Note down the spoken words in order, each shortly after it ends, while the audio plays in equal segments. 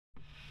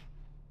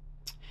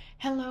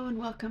Hello and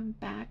welcome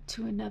back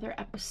to another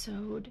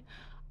episode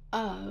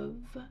of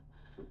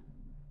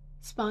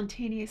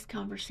Spontaneous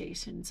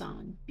Conversations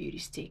on Beauty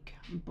Steak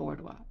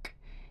Boardwalk.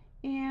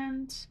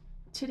 And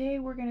today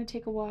we're going to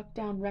take a walk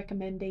down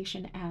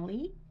Recommendation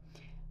Alley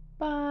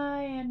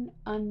by an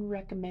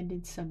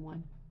unrecommended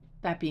someone.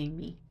 That being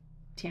me,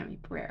 Tammy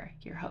Pereira,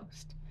 your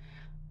host.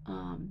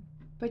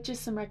 But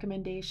just some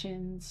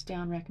recommendations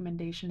down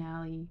Recommendation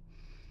Alley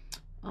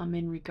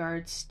in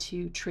regards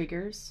to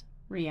triggers,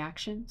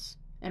 reactions,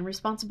 and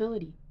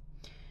responsibility.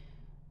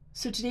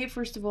 So today,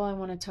 first of all, I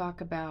want to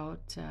talk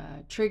about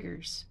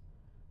triggers.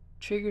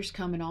 Triggers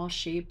come in all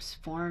shapes,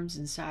 forms,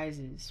 and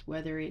sizes,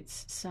 whether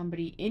it's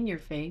somebody in your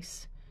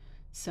face,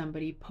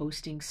 somebody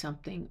posting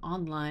something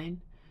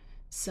online,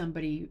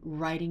 somebody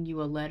writing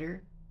you a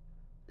letter,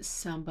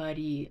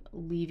 somebody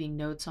leaving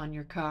notes on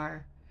your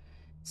car,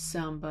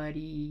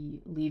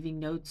 somebody leaving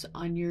notes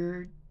on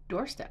your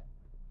doorstep,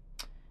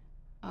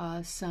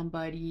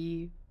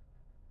 somebody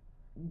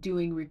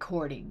doing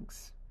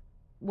recordings.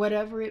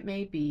 Whatever it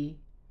may be,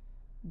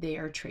 they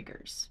are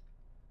triggers.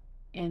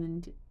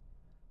 And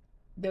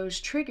those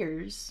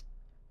triggers,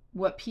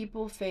 what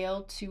people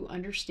fail to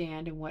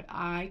understand and what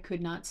I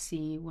could not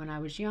see when I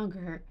was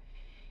younger,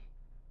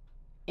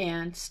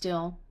 and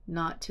still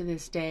not to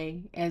this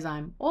day as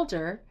I'm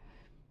older,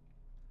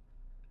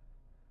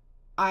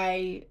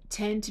 I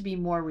tend to be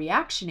more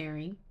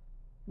reactionary,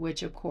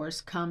 which of course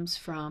comes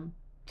from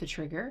the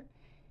trigger.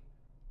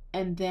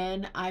 And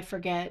then I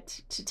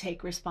forget to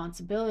take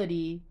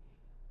responsibility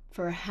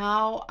for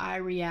how I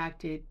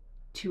reacted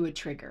to a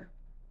trigger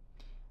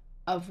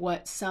of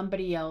what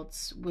somebody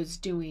else was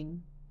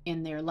doing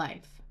in their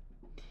life.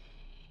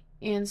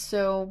 And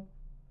so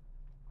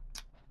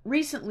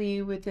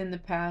recently, within the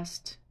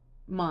past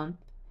month,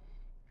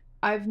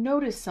 I've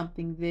noticed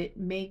something that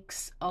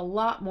makes a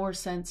lot more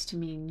sense to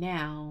me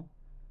now,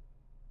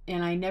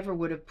 and I never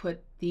would have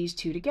put these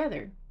two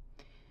together.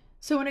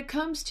 So when it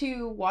comes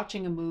to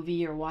watching a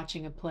movie or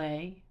watching a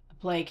play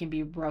can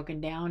be broken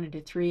down into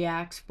 3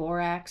 acts, 4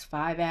 acts,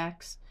 5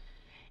 acts.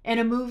 And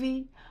a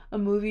movie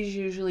is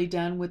usually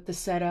done with the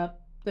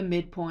setup, the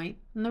midpoint,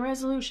 and the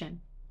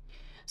resolution.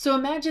 So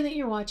imagine that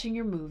you're watching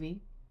your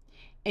movie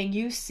and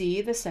you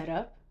see the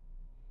setup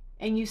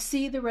and you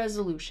see the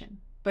resolution.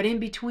 But in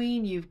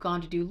between, you've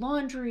gone to do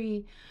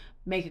laundry,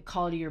 make a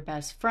call to your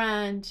best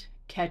friend,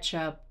 catch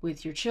up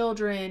with your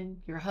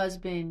children, your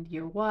husband,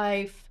 your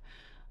wife,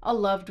 a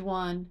loved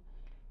one,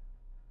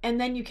 and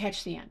then you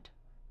catch the end.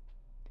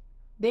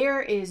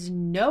 There is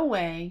no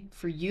way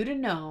for you to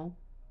know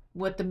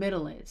what the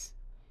middle is.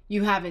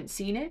 You haven't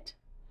seen it,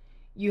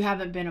 you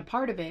haven't been a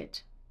part of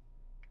it,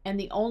 and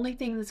the only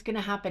thing that's going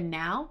to happen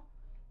now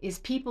is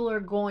people are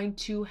going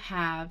to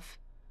have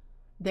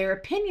their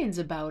opinions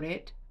about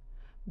it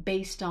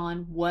based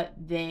on what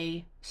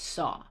they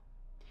saw.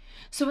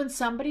 So when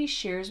somebody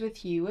shares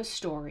with you a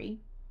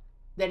story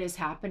that has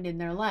happened in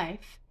their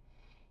life,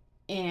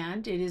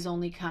 and it is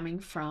only coming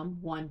from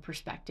one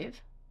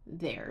perspective,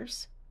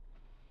 theirs,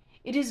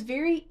 it is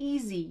very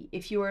easy,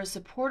 if you are a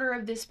supporter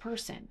of this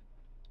person,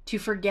 to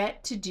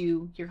forget to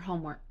do your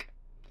homework.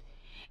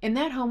 And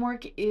that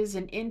homework is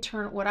an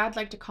internal, what I'd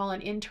like to call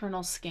an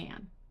internal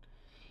scan.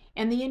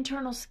 And the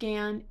internal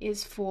scan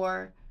is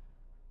for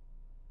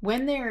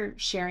when they're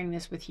sharing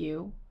this with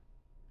you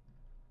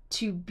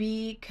to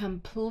be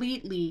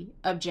completely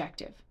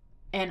objective.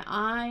 And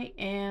I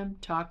am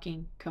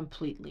talking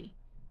completely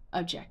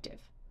objective.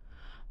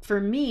 For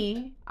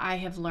me, I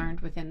have learned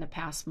within the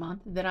past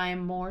month that I am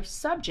more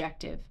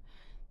subjective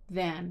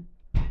than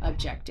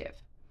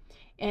objective.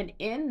 And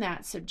in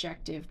that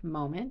subjective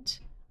moment,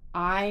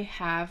 I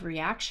have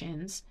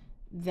reactions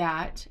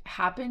that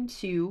happen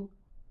to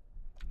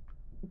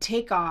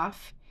take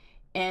off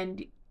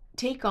and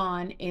take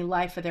on a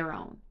life of their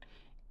own.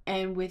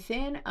 And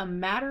within a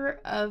matter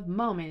of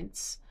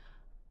moments,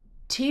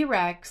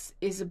 T-Rex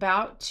is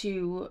about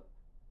to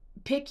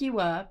pick you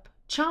up,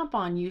 chomp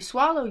on you,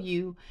 swallow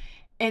you,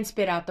 and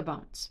spit out the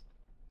bones.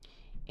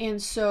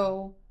 And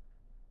so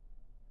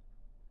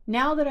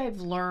now that I've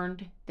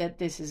learned that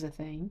this is a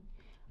thing,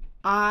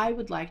 I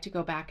would like to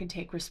go back and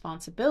take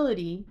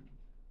responsibility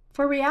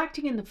for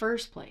reacting in the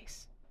first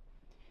place.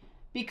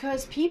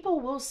 Because people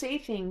will say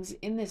things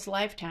in this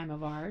lifetime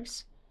of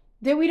ours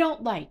that we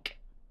don't like,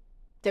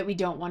 that we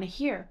don't want to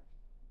hear.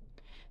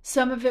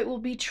 Some of it will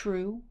be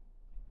true.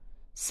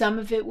 Some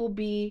of it will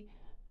be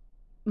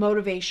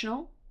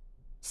motivational.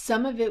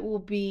 Some of it will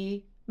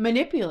be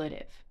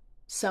manipulative.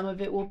 Some of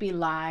it will be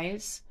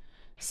lies.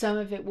 Some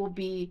of it will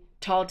be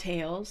tall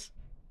tales.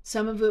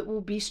 Some of it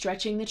will be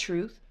stretching the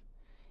truth.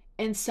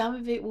 And some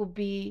of it will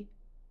be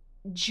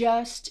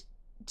just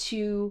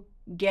to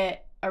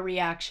get a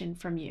reaction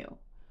from you.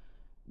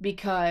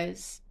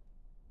 Because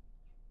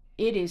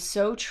it is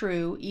so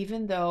true,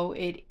 even though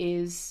it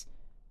is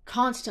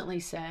constantly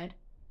said,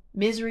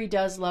 misery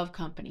does love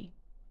company.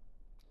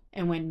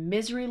 And when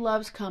misery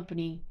loves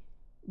company,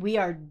 we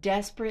are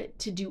desperate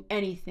to do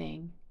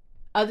anything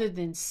other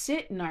than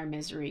sit in our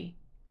misery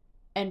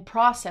and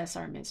process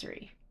our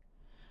misery.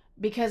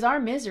 Because our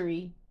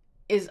misery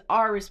is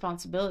our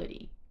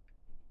responsibility.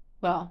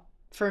 Well,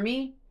 for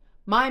me,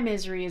 my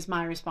misery is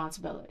my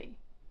responsibility.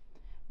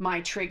 My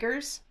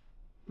triggers,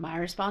 my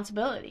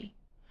responsibility.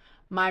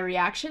 My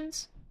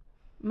reactions,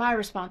 my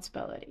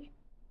responsibility.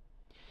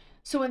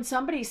 So when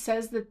somebody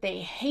says that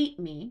they hate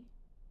me,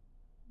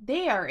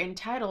 they are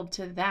entitled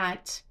to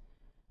that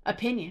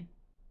opinion.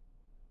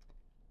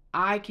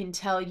 I can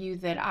tell you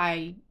that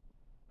I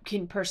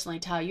can personally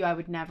tell you I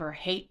would never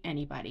hate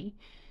anybody.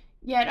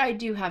 Yet I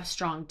do have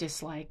strong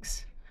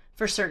dislikes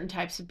for certain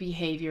types of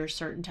behavior,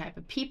 certain type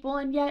of people.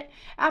 And yet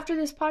after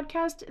this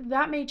podcast,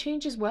 that may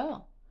change as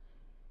well.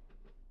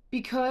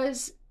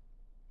 Because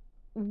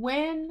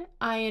when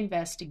I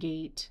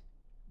investigate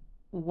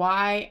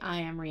why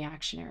I am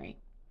reactionary,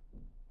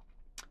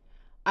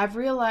 I've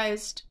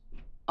realized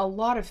a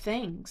lot of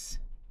things.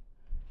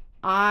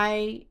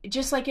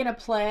 Just like in a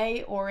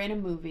play or in a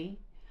movie,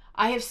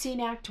 I have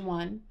seen Act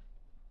 1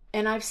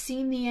 and I've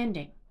seen the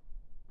ending.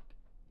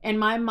 And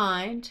my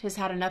mind has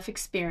had enough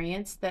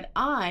experience that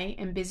I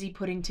am busy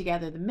putting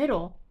together the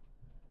middle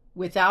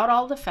without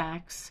all the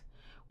facts,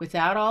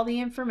 without all the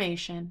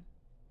information,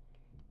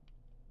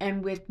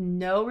 and with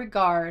no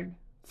regard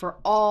for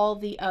all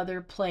the other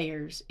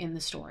players in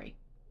the story.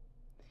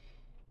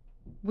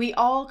 We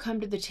all come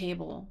to the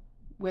table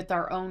with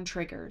our own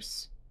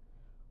triggers,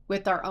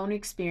 with our own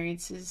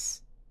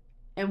experiences,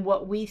 and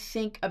what we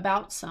think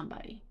about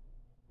somebody.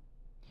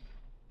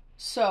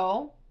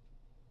 So,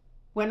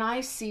 when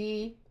I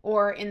see,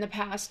 or in the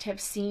past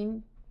have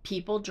seen,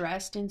 people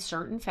dressed in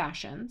certain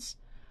fashions,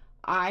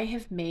 I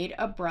have made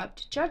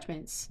abrupt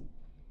judgments.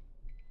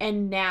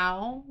 And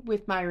now,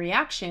 with my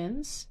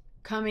reactions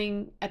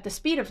coming at the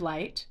speed of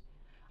light,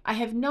 I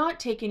have not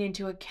taken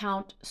into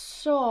account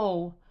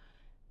so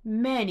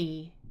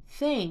many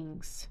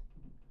things.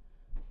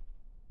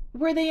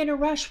 Were they in a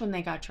rush when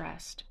they got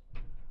dressed?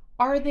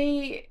 Are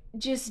they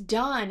just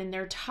done and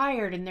they're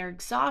tired and they're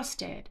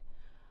exhausted?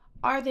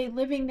 Are they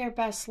living their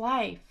best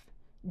life?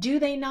 Do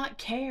they not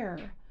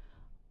care?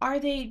 Are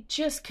they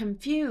just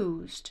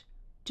confused?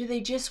 Do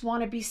they just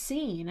want to be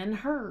seen and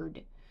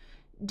heard?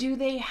 Do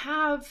they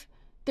have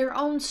their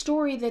own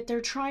story that they're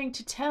trying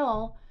to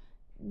tell?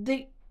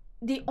 The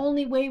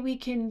only way we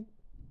can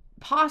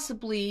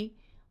possibly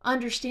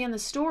understand the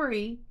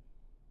story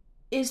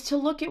is to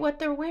look at what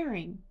they're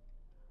wearing.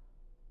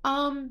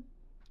 And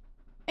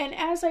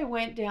as I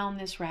went down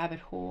this rabbit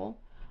hole,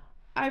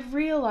 I've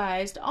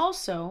realized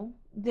also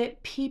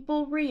that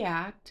people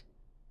react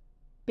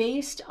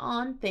based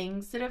on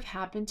things that have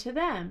happened to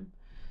them.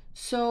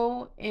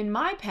 So in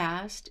my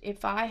past,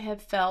 if I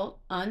have felt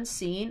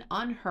unseen,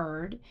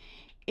 unheard,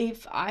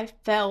 if I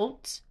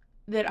felt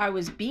that I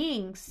was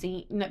being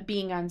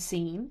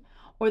unseen,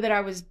 or that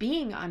I was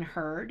being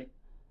unheard,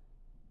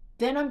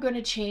 then I'm going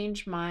to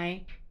change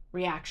my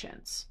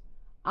reactions.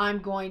 I'm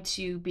going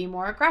to be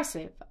more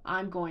aggressive.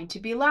 I'm going to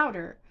be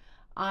louder.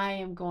 I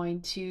am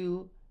going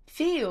to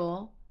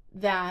feel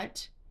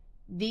that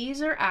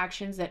these are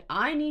actions that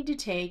I need to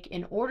take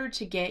in order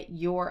to get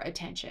your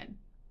attention.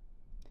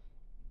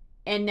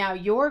 And now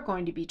you're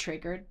going to be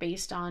triggered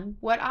based on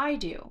what I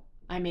do.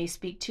 I may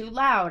speak too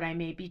loud. I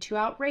may be too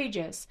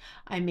outrageous.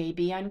 I may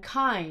be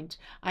unkind.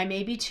 I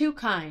may be too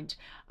kind.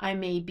 I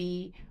may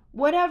be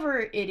whatever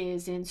it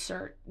is.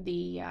 Insert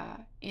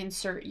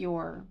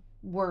your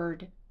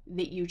word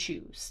that you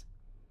choose.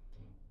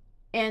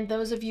 And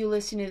those of you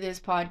listening to this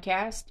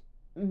podcast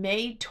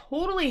may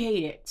totally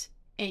hate it,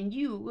 and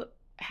you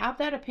have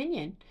that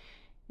opinion.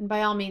 And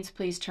by all means,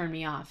 please turn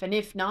me off. And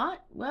if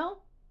not,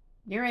 well,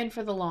 you're in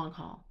for the long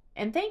haul.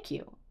 And thank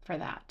you for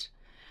that.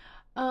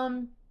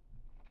 And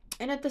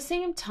at the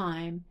same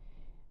time,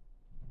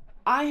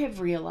 I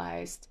have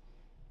realized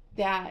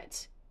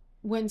that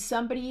when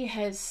somebody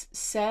has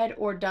said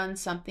or done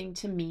something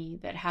to me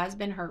that has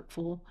been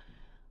hurtful,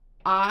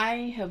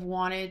 I have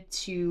wanted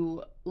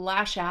to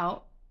lash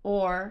out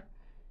or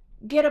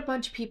get a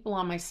bunch of people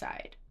on my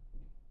side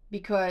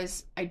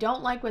because I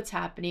don't like what's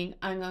happening.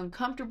 I'm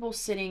uncomfortable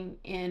sitting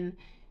in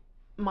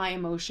my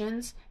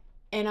emotions,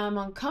 and I'm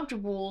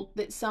uncomfortable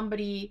that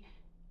somebody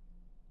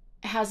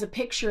has a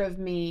picture of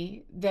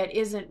me that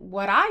isn't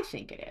what I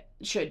think it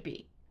should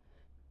be.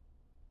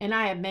 And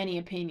I have many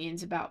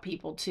opinions about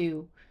people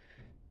too,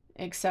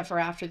 except for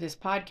after this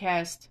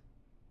podcast,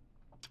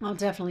 I'll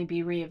definitely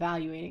be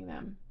reevaluating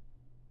them.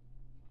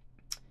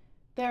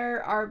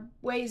 There are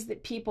ways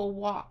that people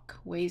walk,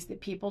 ways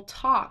that people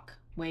talk,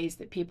 ways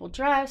that people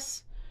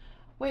dress,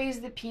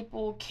 ways that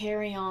people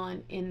carry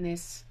on in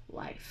this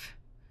life.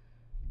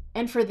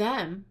 And for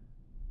them,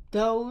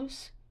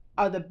 those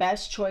are the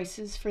best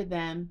choices for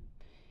them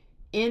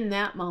in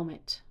that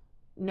moment,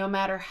 no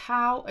matter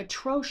how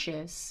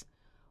atrocious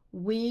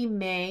we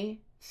may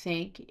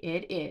think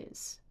it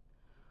is.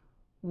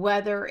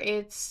 Whether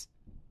it's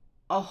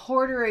a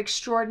hoarder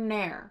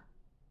extraordinaire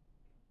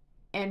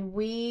and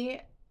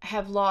we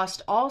have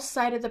lost all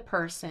sight of the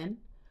person,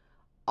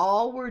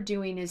 all we're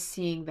doing is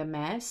seeing the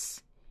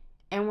mess,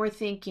 and we're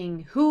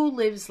thinking, who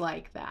lives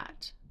like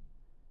that?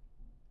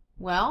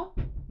 Well,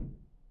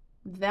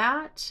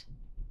 that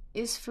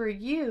is for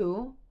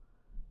you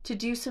to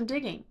do some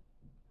digging.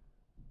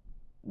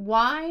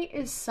 Why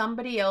is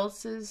somebody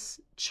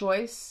else's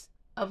choice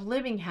of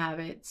living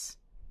habits,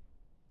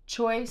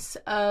 choice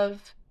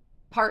of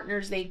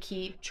partners they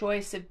keep,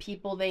 choice of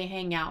people they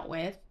hang out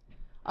with,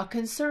 a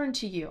concern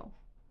to you?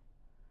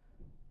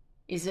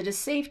 Is it a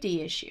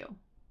safety issue?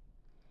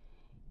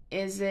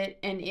 Is it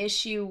an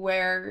issue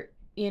where,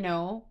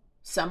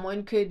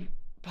 someone could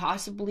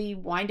possibly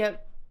wind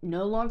up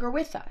no longer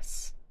with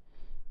us?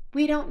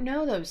 We don't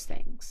know those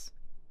things.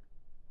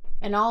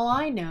 And all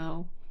I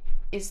know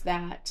is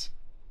that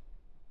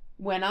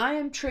when I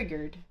am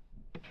triggered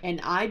and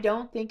I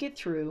don't think it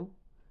through,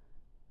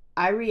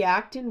 I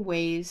react in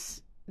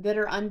ways that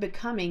are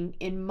unbecoming,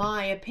 in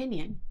my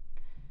opinion.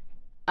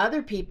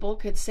 Other people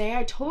could say,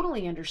 I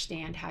totally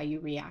understand how you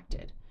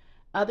reacted.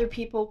 Other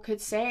people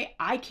could say,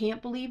 I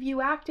can't believe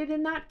you acted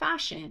in that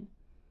fashion.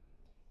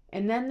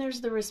 And then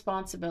there's the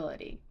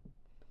responsibility.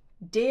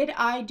 Did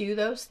I do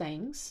those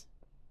things?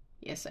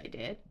 Yes, I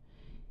did.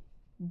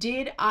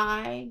 Did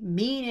I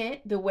mean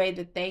it the way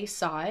that they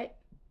saw it?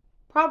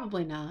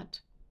 Probably not.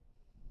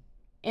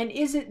 And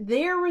is it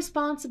their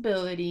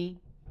responsibility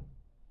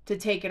to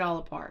take it all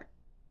apart?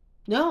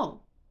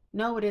 No,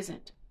 it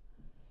isn't.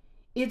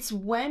 It's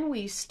when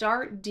we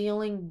start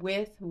dealing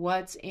with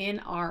what's in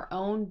our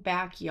own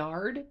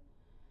backyard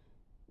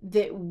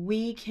that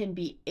we can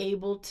be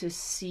able to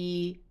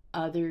see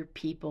other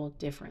people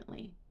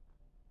differently.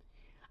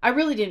 I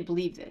really didn't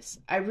believe this.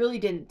 I really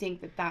didn't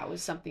think that that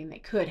was something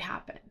that could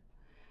happen.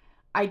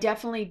 I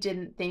definitely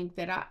didn't think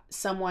that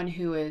someone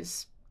who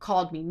has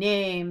called me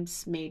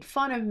names, made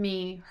fun of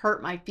me,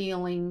 hurt my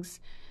feelings,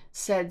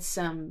 said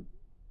some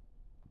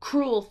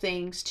cruel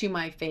things to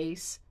my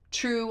face,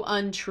 true,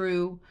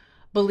 untrue,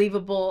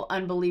 believable,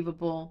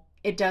 unbelievable,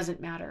 it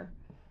doesn't matter.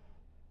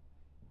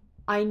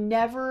 I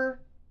never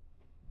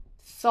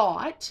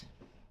thought,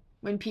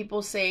 when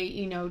people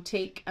say,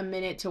 take a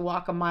minute to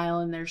walk a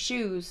mile in their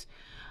shoes,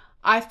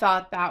 I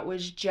thought that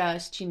was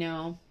just,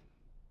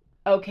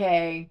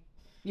 okay,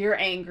 you're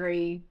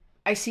angry.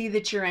 I see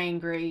that you're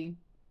angry.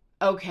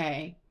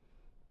 Okay,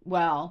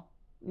 well,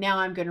 now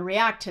I'm going to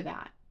react to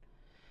that.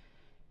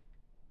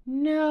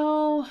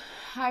 No,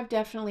 I've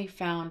definitely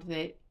found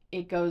that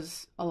it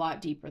goes a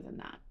lot deeper than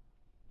that.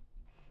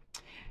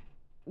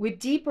 With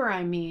deeper,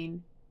 I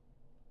mean,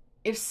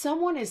 if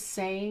someone is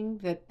saying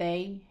that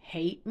they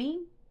hate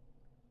me,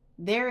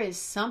 there is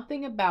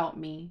something about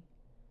me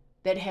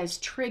that has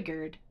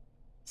triggered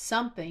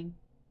something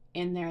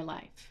in their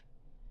life.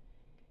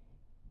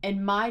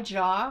 And my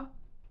job,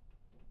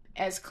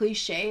 as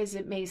cliche as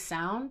it may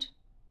sound,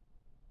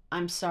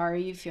 I'm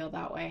sorry you feel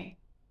that way.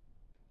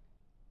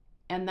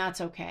 And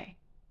that's okay.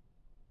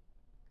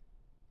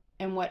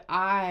 And what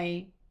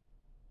I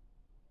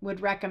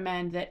would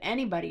recommend that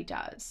anybody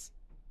does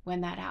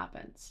when that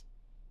happens,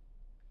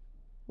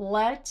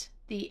 let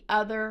the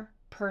other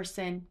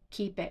person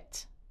keep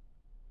it.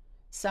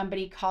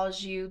 Somebody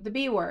calls you the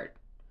B word.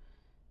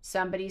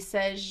 Somebody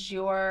says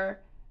you're,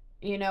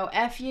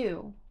 F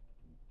you.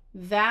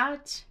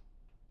 That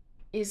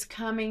is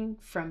coming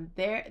from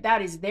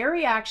that is their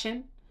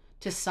reaction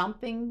to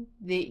something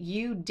that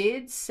you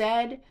did,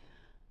 said,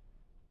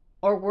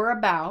 or were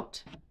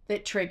about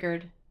that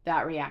triggered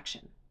that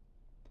reaction.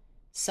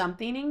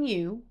 Something in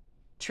you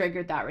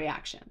triggered that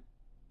reaction.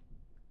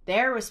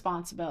 Their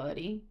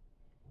responsibility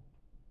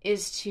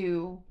is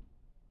to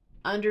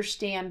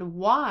understand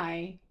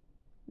why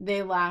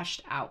they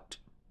lashed out,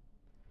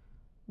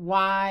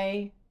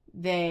 why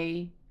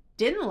they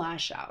didn't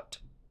lash out,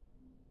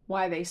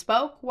 why they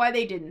spoke, why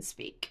they didn't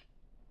speak.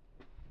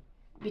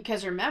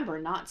 Because remember,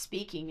 not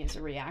speaking is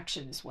a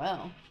reaction as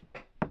well.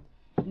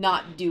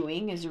 Not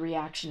doing is a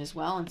reaction as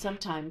well. And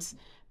sometimes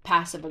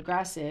passive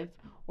aggressive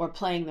or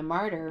playing the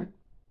martyr,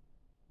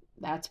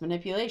 that's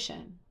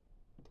manipulation.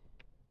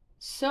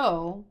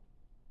 So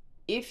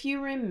if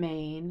you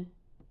remain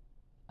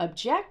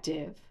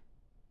objective,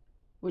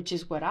 which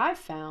is what I've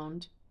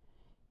found,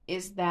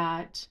 is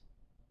that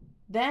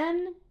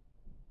then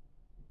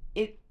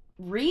it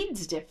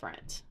reads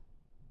different.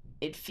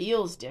 It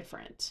feels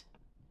different.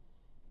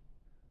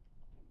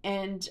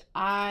 And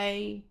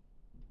I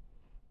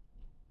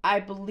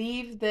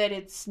believe that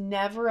it's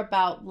never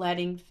about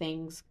letting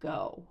things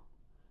go.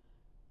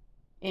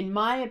 In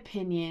my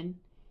opinion,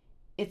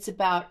 it's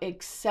about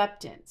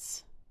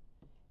acceptance.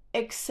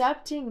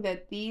 Accepting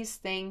that these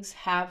things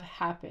have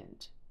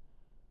happened.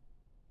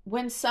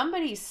 When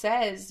somebody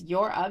says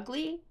you're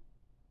ugly,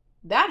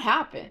 that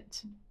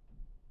happened.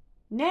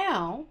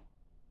 Now,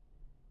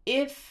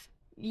 if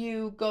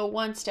you go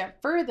one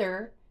step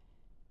further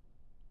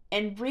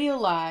and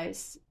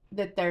realize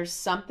that there's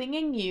something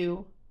in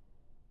you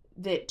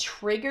that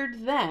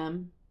triggered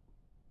them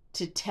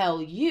to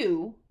tell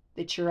you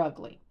that you're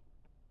ugly.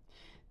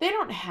 They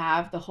don't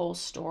have the whole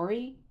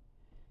story.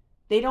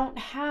 They don't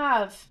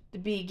have the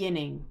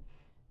beginning.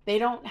 They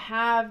don't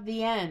have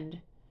the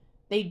end.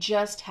 They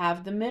just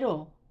have the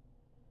middle.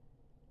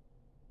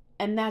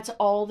 And that's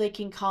all they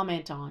can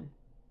comment on,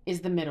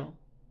 is the middle.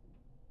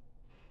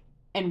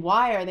 And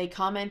why are they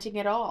commenting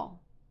at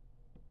all?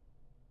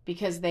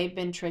 because they've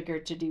been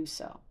triggered to do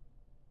so.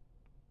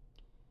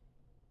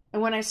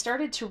 And when I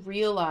started to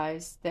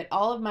realize that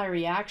all of my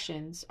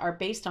reactions are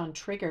based on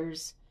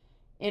triggers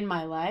in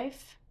my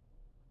life,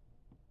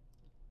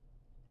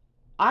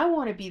 I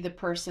want to be the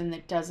person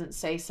that doesn't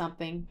say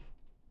something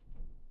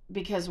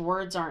because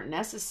words aren't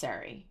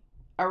necessary.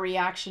 A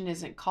reaction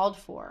isn't called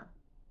for.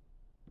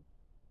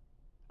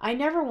 I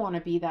never want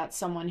to be that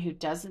someone who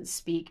doesn't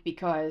speak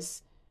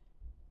because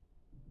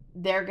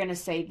they're going to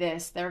say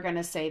this, they're going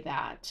to say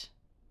that.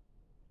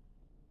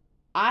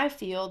 I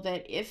feel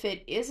that if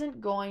it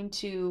isn't going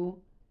to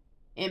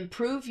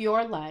improve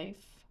your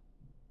life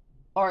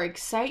or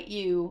excite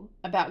you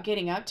about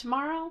getting up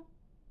tomorrow,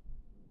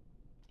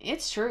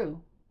 it's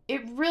true.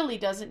 It really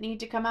doesn't need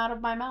to come out of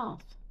my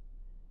mouth.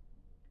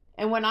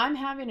 And when I'm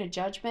having a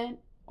judgment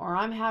or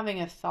I'm having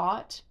a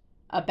thought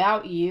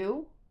about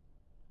you,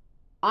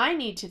 I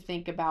need to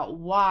think about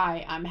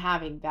why I'm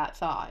having that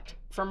thought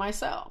for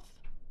myself.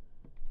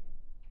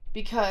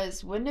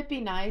 Because wouldn't it be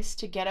nice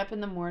to get up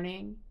in the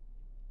morning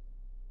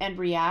and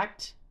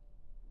react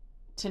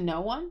to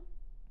no one?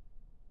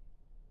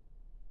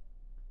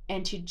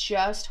 And to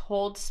just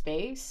hold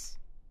space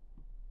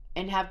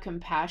and have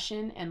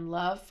compassion and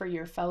love for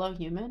your fellow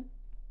human?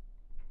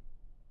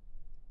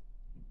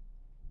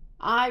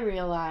 I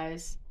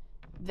realize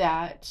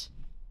that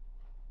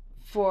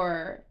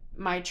for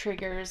my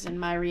triggers and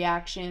my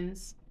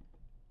reactions,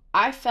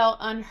 I felt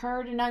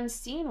unheard and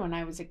unseen when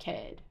I was a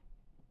kid.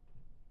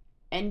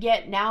 And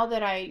yet now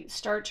that I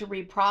start to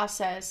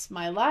reprocess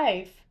my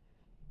life,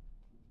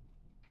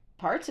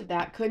 parts of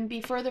that couldn't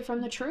be further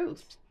from the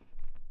truth.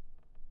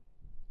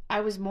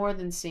 I was more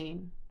than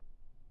seen.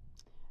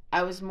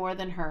 I was more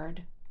than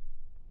heard.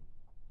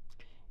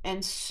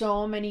 And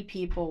so many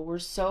people were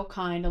so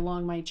kind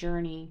along my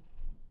journey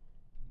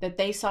that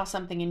they saw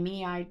something in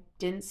me I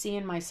didn't see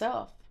in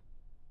myself,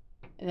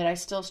 and that I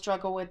still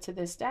struggle with to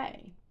this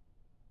day,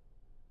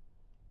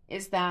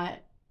 is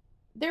that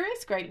there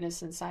is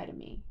greatness inside of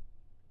me.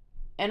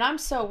 And I'm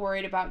so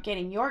worried about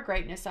getting your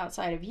greatness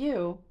outside of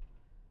you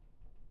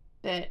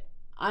that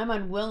I'm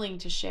unwilling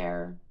to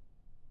share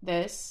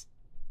this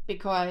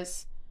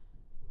because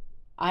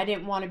I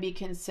didn't want to be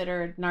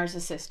considered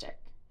narcissistic.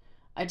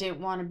 I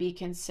didn't want to be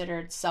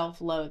considered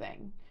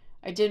self-loathing.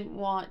 I didn't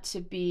want to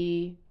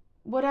be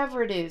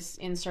whatever it is,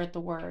 insert the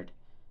word,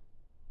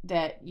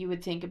 that you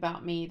would think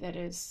about me that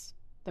is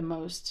the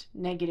most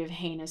negative,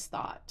 heinous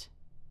thought.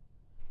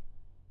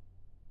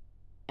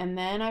 And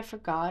then I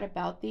forgot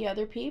about the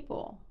other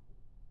people.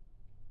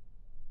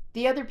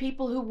 The other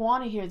people who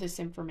want to hear this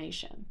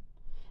information.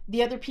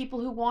 The other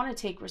people who want to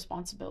take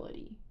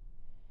responsibility.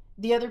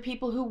 The other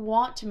people who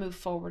want to move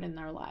forward in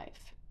their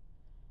life.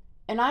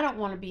 And I don't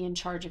want to be in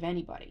charge of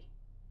anybody.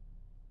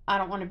 I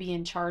don't want to be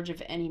in charge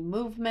of any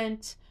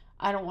movement.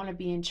 I don't want to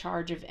be in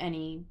charge of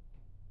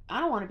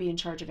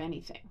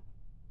anything.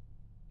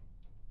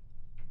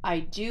 I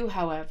do,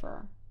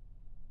 however,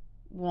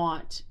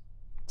 want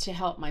to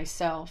help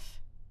myself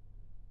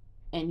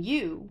and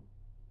you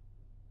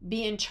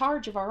be in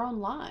charge of our own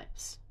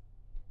lives.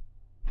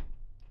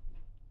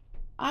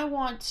 I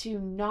want to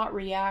not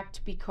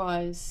react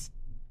because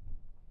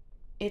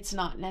it's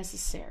not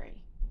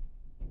necessary.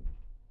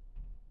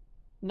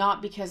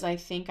 Not because I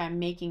think I'm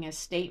making a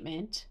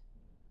statement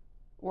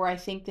or I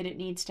think that it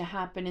needs to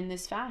happen in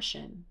this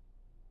fashion.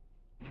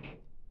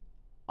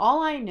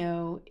 All I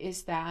know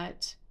is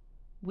that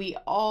we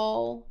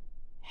all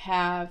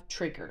have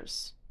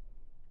triggers.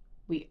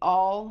 We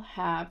all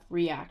have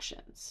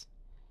reactions.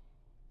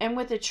 And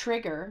with a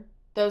trigger,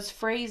 those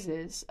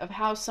phrases of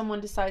how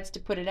someone decides to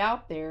put it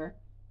out there,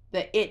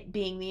 the it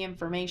being the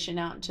information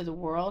out into the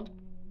world,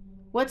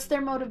 what's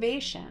their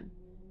motivation?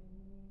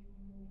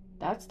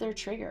 That's their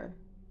trigger.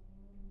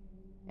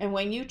 And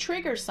when you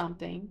trigger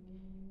something,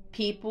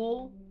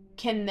 people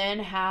can then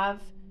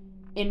have,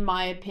 in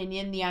my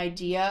opinion, the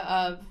idea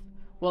of,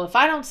 well, if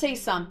I don't say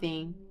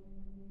something,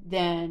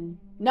 then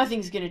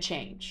nothing's going to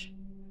change.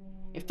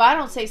 If I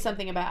don't say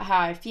something about how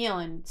I feel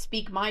and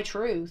speak my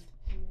truth,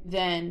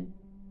 then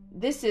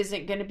this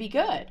isn't going to be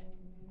good.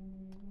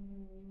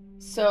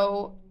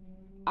 So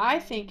I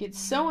think it's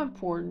so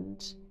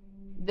important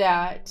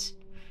that,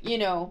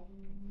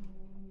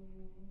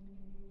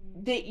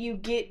 that you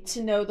get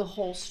to know the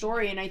whole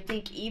story. And I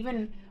think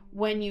even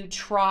when you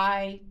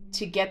try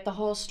to get the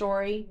whole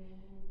story,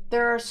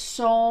 there are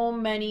so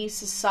many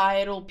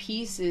societal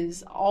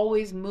pieces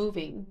always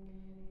moving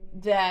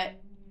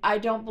that I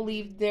don't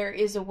believe there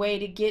is a way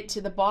to get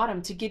to the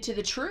bottom, to get to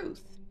the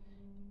truth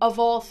of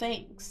all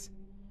things.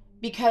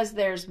 Because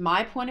there's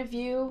my point of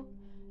view,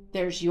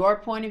 there's your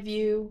point of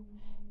view,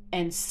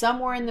 and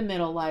somewhere in the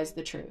middle lies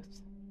the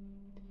truth.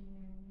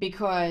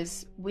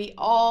 Because we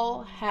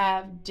all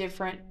have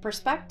different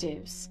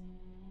perspectives.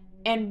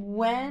 And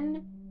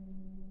when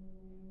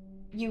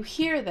you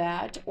hear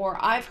that, or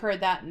I've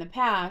heard that in the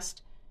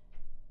past,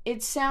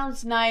 it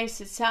sounds nice,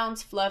 it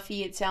sounds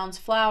fluffy, it sounds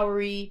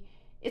flowery,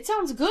 it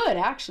sounds good,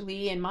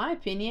 actually, in my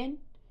opinion.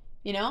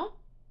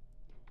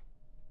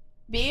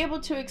 Be able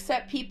to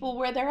accept people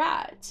where they're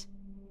at.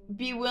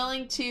 Be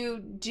willing to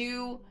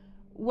do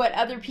what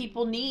other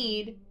people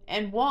need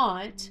and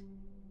want,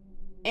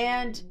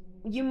 and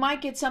you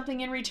might get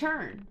something in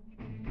return.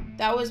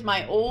 That was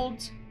my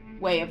old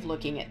way of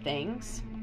looking at things.